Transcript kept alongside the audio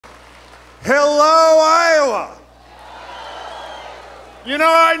Hello, Iowa. You know,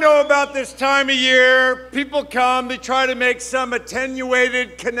 I know about this time of year. People come, they try to make some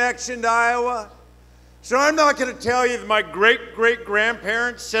attenuated connection to Iowa. So I'm not going to tell you that my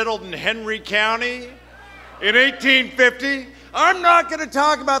great-great-grandparents settled in Henry County in 1850. I'm not going to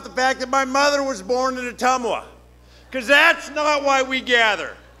talk about the fact that my mother was born in Ottumwa, because that's not why we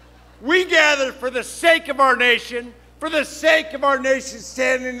gather. We gather for the sake of our nation, for the sake of our nation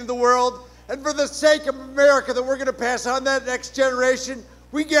standing in the world, and for the sake of America that we're going to pass on that next generation.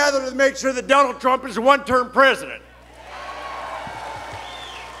 We gather to make sure that Donald Trump is a one-term president.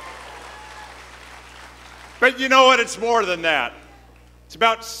 But you know what? It's more than that. It's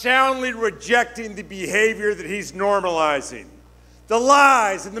about soundly rejecting the behavior that he's normalizing. The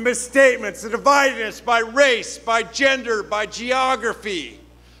lies and the misstatements, the dividing us by race, by gender, by geography,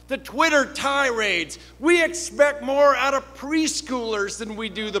 the Twitter tirades. We expect more out of preschoolers than we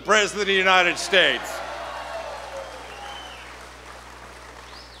do the President of the United States.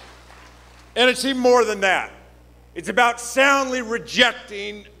 And it's even more than that. It's about soundly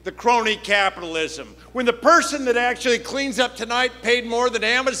rejecting the crony capitalism. When the person that actually cleans up tonight paid more than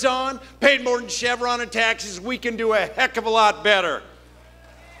Amazon, paid more than Chevron in taxes, we can do a heck of a lot better.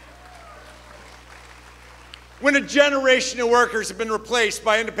 When a generation of workers have been replaced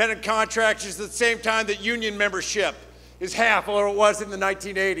by independent contractors at the same time that union membership is half of what it was in the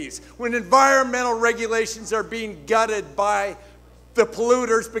 1980s. When environmental regulations are being gutted by the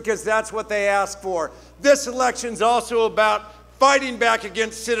polluters because that's what they asked for. This election is also about fighting back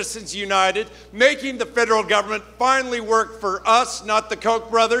against Citizens United, making the federal government finally work for us, not the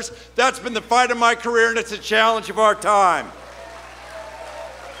Koch brothers. That's been the fight of my career, and it's a challenge of our time.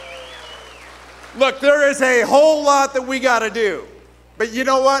 Look, there is a whole lot that we got to do. But you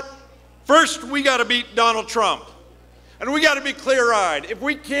know what? First, we got to beat Donald Trump. And we got to be clear-eyed. If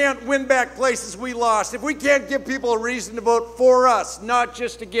we can't win back places we lost, if we can't give people a reason to vote for us, not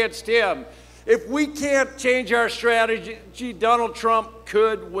just against him, if we can't change our strategy, Donald Trump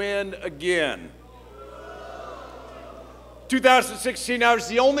could win again. 2016, I was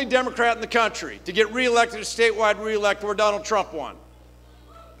the only Democrat in the country to get reelected a statewide reelect where Donald Trump won.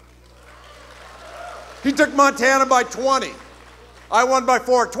 He took Montana by 20. I won by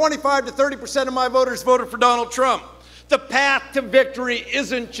 4. 25 to 30% of my voters voted for Donald Trump. The path to victory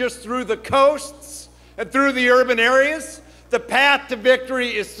isn't just through the coasts and through the urban areas. The path to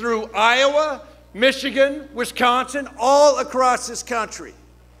victory is through Iowa, Michigan, Wisconsin, all across this country.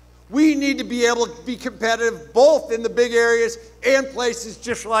 We need to be able to be competitive both in the big areas and places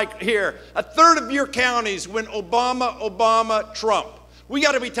just like here. A third of your counties win Obama, Trump. We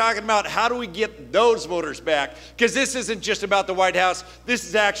got to be talking about how do we get those voters back, because this isn't just about the White House. This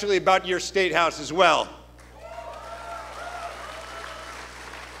is actually about your state house as well.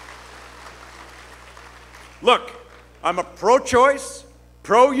 Look, I'm a pro-choice,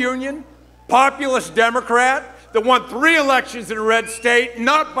 pro-union, populist Democrat that won 3 elections in a red state,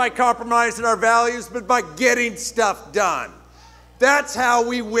 not by compromising our values, but by getting stuff done. That's how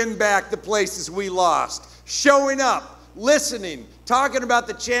we win back the places we lost. Showing up, listening, talking about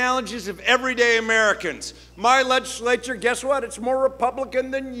the challenges of everyday Americans. My legislature, guess what? It's more Republican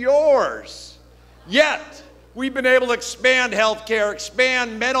than yours. Yet, we've been able to expand health care,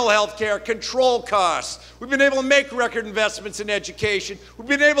 expand mental health care, control costs. We've been able to make record investments in education. We've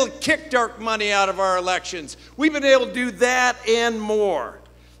been able to kick dark money out of our elections. We've been able to do that and more.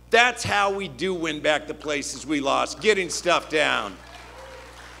 That's how we do win back the places we lost, getting stuff down.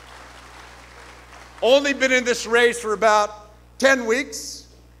 Only been in this race for about 10 weeks,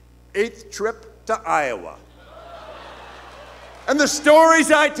 8th trip to Iowa. And the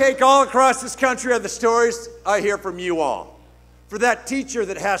stories I take all across this country are the stories I hear from you all. For that teacher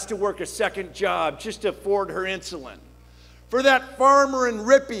that has to work a second job just to afford her insulin. For that farmer in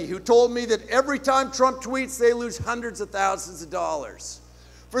Rippey who told me that every time Trump tweets, they lose hundreds of thousands of dollars.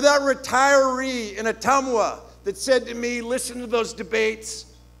 For that retiree in Ottumwa that said to me, listen to those debates,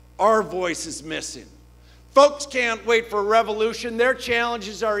 our voice is missing. Folks can't wait for a revolution. Their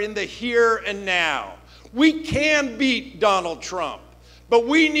challenges are in the here and now. We can beat Donald Trump, but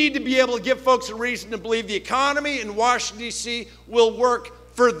we need to be able to give folks a reason to believe the economy in Washington, D.C. will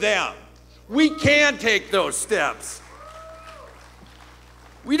work for them. We can take those steps.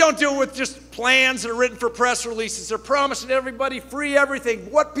 We don't do it with just plans that are written for press releases. They're promising everybody free everything.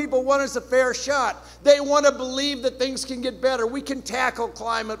 What people want is a fair shot. They want to believe that things can get better. We can tackle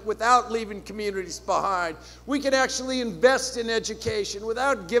climate without leaving communities behind. We can actually invest in education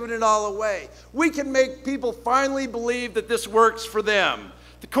without giving it all away. We can make people finally believe that this works for them.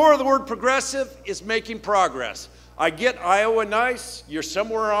 The core of the word progressive is making progress. I get Iowa nice. You're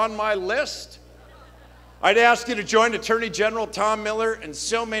somewhere on my list. I'd ask you to join Attorney General Tom Miller and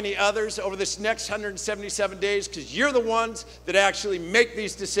so many others over this next 177 days because you're the ones that actually make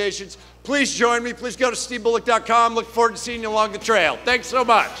these decisions. Please join me. Please go to stevebullock.com. Look forward to seeing you along the trail. Thanks so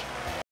much.